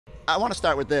I want to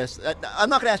start with this. I'm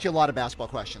not going to ask you a lot of basketball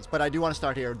questions, but I do want to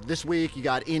start here. This week, you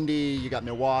got Indy, you got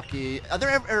Milwaukee. Are there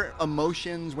ever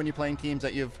emotions when you're playing teams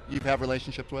that you've have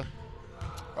relationships with?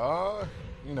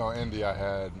 Indy I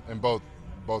had, in both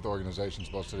organizations,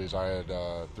 both cities, I had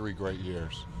 3 great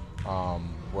years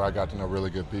where I got to know really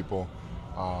good people.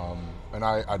 And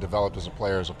I developed as a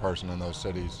player, as a person in those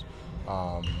cities.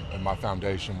 And my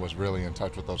foundation was really in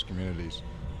touch with those communities.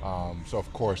 So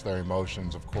of course there are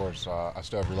emotions. Of course I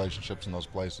still have relationships in those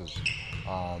places.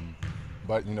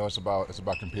 But it's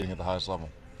about competing at the highest level.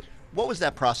 What was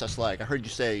that process like? I heard you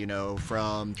say,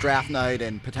 from draft night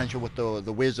and potential with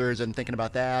the Wizards and thinking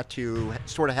about that to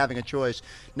sort of having a choice.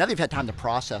 Now that you've had time to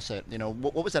process it,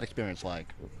 what was that experience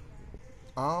like?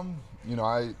 I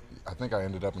think I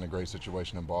ended up in a great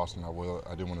situation in Boston.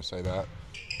 I do want to say that.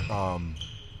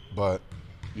 But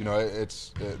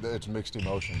it's mixed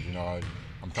emotions.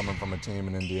 I'm coming from a team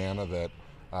in Indiana that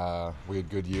we had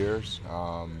good years,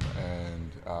 there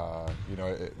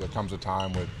comes a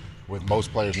time with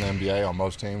most players in the NBA on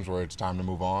most teams where it's time to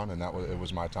move on, and it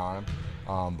was my time.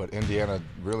 But Indiana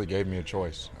really gave me a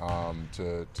choice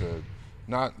to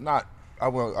not I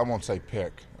won't say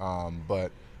pick,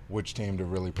 but which team to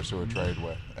really pursue a trade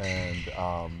with, and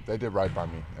they did right by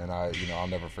me, and I'll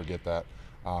never forget that.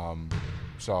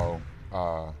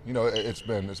 It's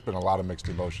been a lot of mixed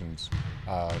emotions.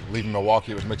 Leaving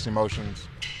Milwaukee, it was mixed emotions.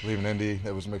 Leaving Indy,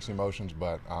 it was mixed emotions.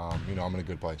 But I'm in a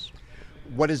good place.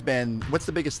 What's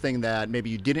the biggest thing that maybe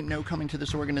you didn't know coming to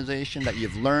this organization that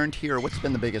you've learned here? What's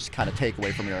been the biggest kind of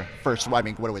takeaway from your first? What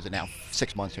was it now?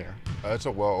 6 months here. It's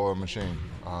a well-oiled machine.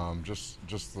 Just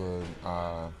the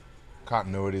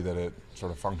continuity that it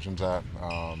sort of functions at.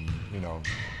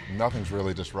 Nothing's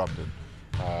really disrupted.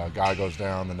 Guy goes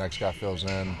down, the next guy fills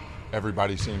in.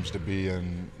 Everybody seems to be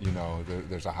in,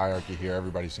 there's a hierarchy here.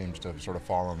 Everybody seems to sort of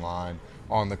fall in line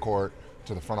on the court,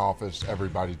 to the front office,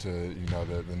 everybody to,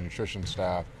 the nutrition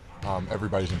staff.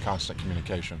 Everybody's in constant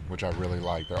communication, which I really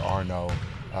like. There are no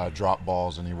drop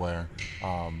balls anywhere,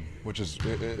 which is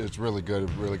it's really good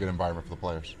environment for the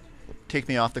players. Take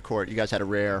me off the court. You guys had a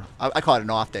rare, I call it an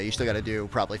off day. You still got to do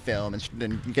probably film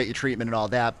and get your treatment and all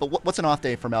that. But what's an off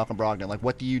day for Malcolm Brogdon? Like,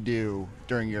 what do you do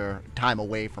during your time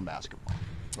away from basketball?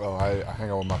 Well, I hang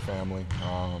out with my family.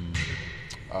 And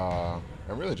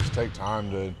really just take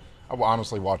time to. I will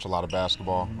honestly watch a lot of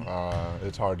basketball.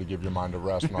 It's hard to give your mind a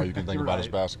rest when all you can think about is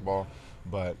basketball.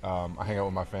 But I hang out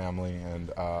with my family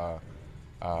and hang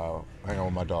out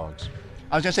with my dogs.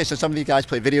 I was going to say, so some of you guys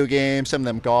play video games, some of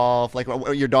them golf. Like,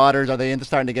 your daughters, are they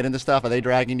starting to get into stuff? Are they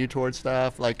dragging you towards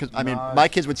stuff? Like, 'cause, my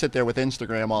kids would sit there with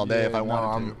Instagram all day if I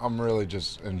wanted to. I'm really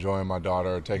just enjoying my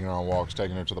daughter, taking her on walks,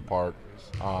 taking her to the park,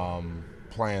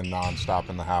 playing nonstop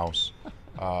in the house,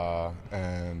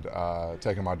 and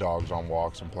taking my dogs on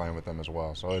walks and playing with them as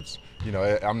well. So it's,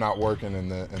 I'm not working in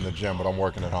the gym, but I'm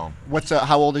working at home.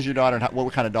 How old is your daughter, and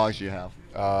what kind of dogs do you have?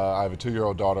 I have a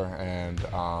 2-year-old daughter, and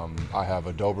I have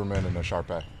a Doberman and a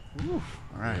Shar-Pei. Oof,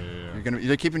 all right. Yeah.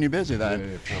 They're keeping you busy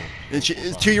then. Yeah. Is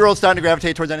 2-year-old starting to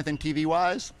gravitate towards anything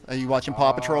TV-wise? Are you watching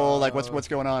Paw Patrol? Like, what's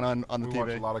going on the TV? We watch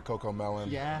a lot of Coco Melon.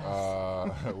 Yes.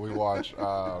 We watch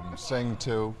Sing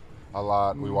 2 a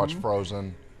lot. We watch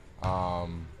Frozen. There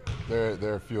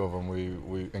are a few of them.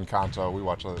 We Encanto. We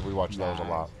watch those a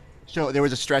lot. So there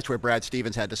was a stretch where Brad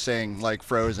Stevens had to sing like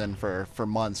Frozen for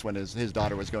months when his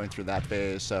daughter was going through that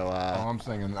phase. So I'm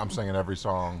singing every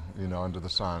song under the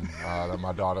sun that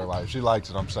my daughter likes. She likes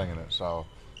it. I'm singing it. So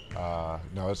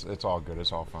no, it's all good.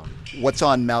 It's all fun. What's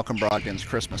on Malcolm Brogdon's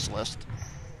Christmas list?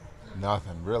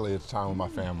 Nothing really. It's time with my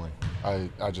family.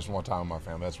 I just want time with my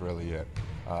family. That's really it.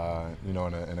 In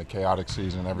a chaotic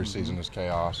season, every season is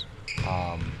chaos.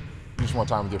 You just want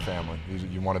time with your family.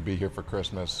 You want to be here for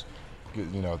Christmas.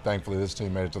 Thankfully this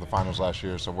team made it to the finals last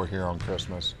year, so we're here on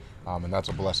Christmas, and that's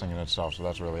a blessing in itself. So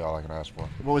that's really all I can ask for.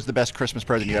 What was the best Christmas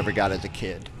present you ever got as a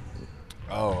kid?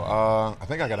 I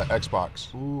think I got an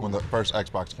Xbox when the first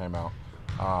Xbox came out.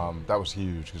 That was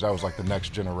huge because that was like the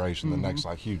next generation, the next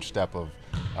like huge step of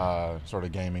sort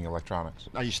of gaming electronics.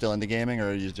 Are you still into gaming,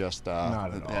 or are you just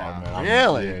not at all, man?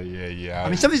 Really? Yeah. I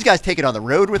mean, some of these guys take it on the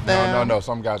road with them. No.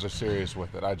 Some guys are serious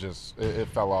with it. It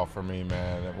fell off for me,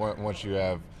 man. Once you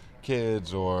have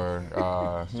kids or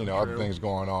other things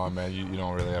going on, man, you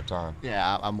don't really have time.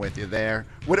 Yeah, I'm with you there.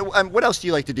 What else do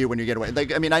you like to do when you get away?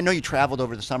 Like, I mean, I know you traveled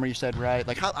over the summer, you said, right?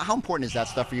 Like, how important is that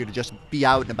stuff for you to just be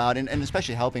out and about, and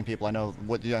especially helping people? I know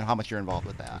how much you're involved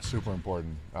with that. It's super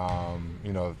important.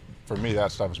 For me,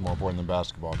 that stuff is more important than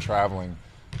basketball. Traveling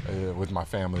with my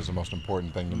family is the most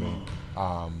important thing to me,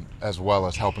 as well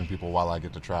as helping people while I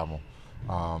get to travel.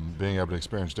 being able to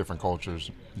experience different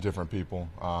cultures, different people,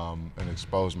 and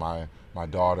expose my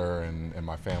daughter and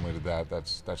my family to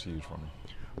that's huge for me.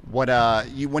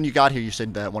 When you got here, you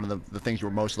said that one of the things you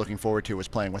were most looking forward to was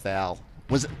playing with Al.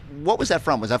 What was that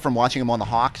from? Was that from watching him on the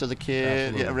Hawks as a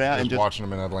kid? Absolutely. Yeah, just watching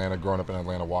him in Atlanta, growing up in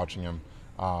Atlanta, watching him,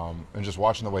 and just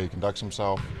watching the way he conducts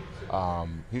himself.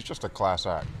 He's just a class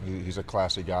act. He's a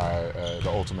classy guy, the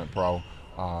ultimate pro.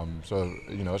 So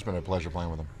it's been a pleasure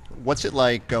playing with him. What's it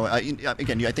like going?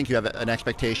 Again, I think you have an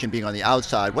expectation being on the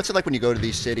outside. What's it like when you go to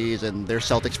these cities and there's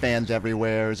Celtics fans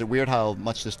everywhere? Is it weird how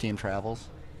much this team travels?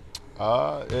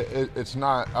 It's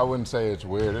not. I wouldn't say it's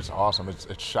weird. It's awesome.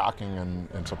 It's shocking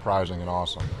and surprising and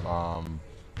awesome.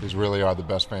 These really are the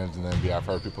best fans in the NBA. I've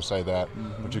heard people say that,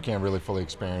 but you can't really fully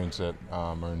experience it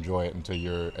or enjoy it until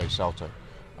you're a Celtic.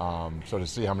 So to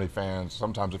see how many fans,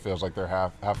 sometimes it feels like they're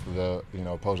half of the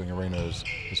opposing arena is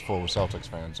full with Celtics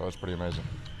fans. So it's pretty amazing.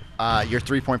 Your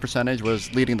three-point percentage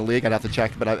was leading the league. I'd have to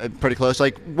check, but pretty close.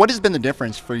 Like, what has been the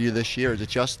difference for you this year? Is it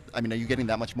just, are you getting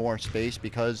that much more space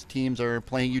because teams are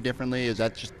playing you differently? Is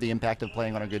that just the impact of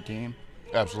playing on a good team?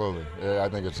 Absolutely. Yeah, I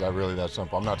think it's really that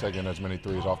simple. I'm not taking as many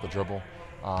threes off the dribble,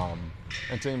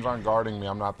 and teams aren't guarding me.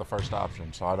 I'm not the first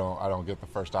option, so I don't get the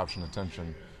first option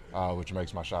attention, which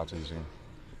makes my shots easier.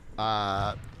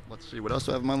 Let's see, what else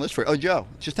do I have on my list for you? Oh, Joe.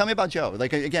 Just tell me about Joe.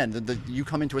 Like, again, you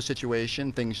come into a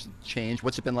situation, things change.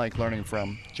 What's it been like learning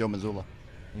from Joe Mazzulla?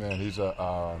 Man,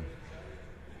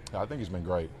 I think he's been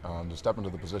great. To step into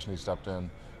the position he stepped in,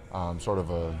 sort of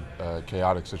a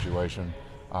chaotic situation,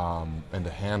 and to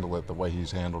handle it the way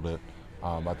he's handled it,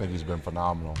 I think he's been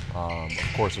phenomenal.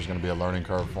 Of course, there's going to be a learning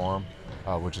curve for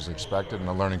him, which is expected, and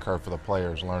a learning curve for the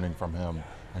players, learning from him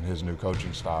and his new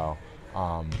coaching style.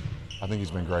 I think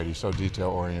he's been great. He's so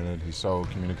detail-oriented. He's so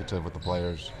communicative with the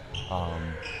players,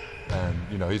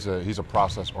 and he's a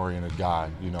process-oriented guy.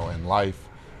 In life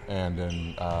and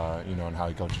in how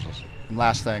he coaches us. And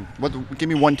last thing, give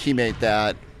me one teammate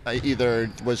that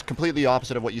either was completely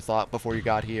opposite of what you thought before you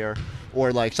got here,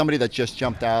 or like somebody that just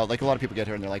jumped out. Like a lot of people get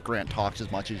here and they're like, Grant talks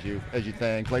as much as you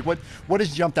think. Like what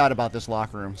has jumped out about this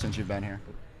locker room since you've been here?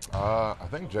 I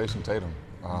think Jayson Tatum.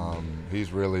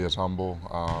 He's really as humble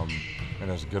and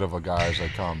as good of a guy as they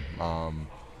come,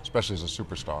 especially as a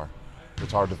superstar.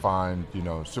 It's hard to find,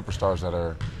 superstars that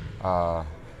are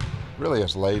really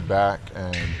as laid back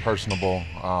and personable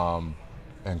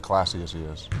and classy as he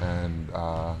is. And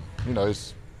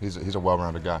he's a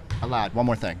well-rounded guy. I lied. One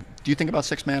more thing. Do you think about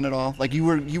sixth man at all? Like you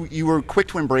were quick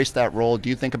to embrace that role. Do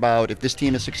you think about if this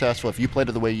team is successful, if you played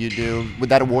it the way you do, would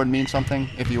that award mean something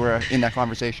if you were in that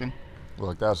conversation?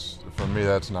 Look, for me,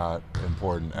 that's not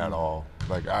important at all.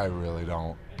 Like I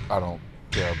don't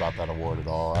care about that award at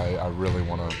all. I really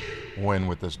want to win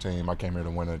with this team. I came here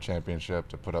to win a championship,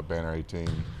 to put up banner 18,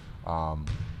 and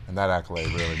that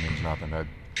accolade really means nothing.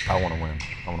 I want to win.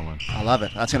 I love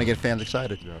it. That's going to get fans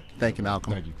excited. Yeah. Thank you,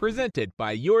 Malcolm. Thank you. Presented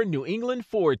by your New England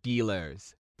Ford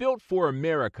dealers. Built for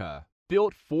America.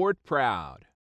 Built Ford proud.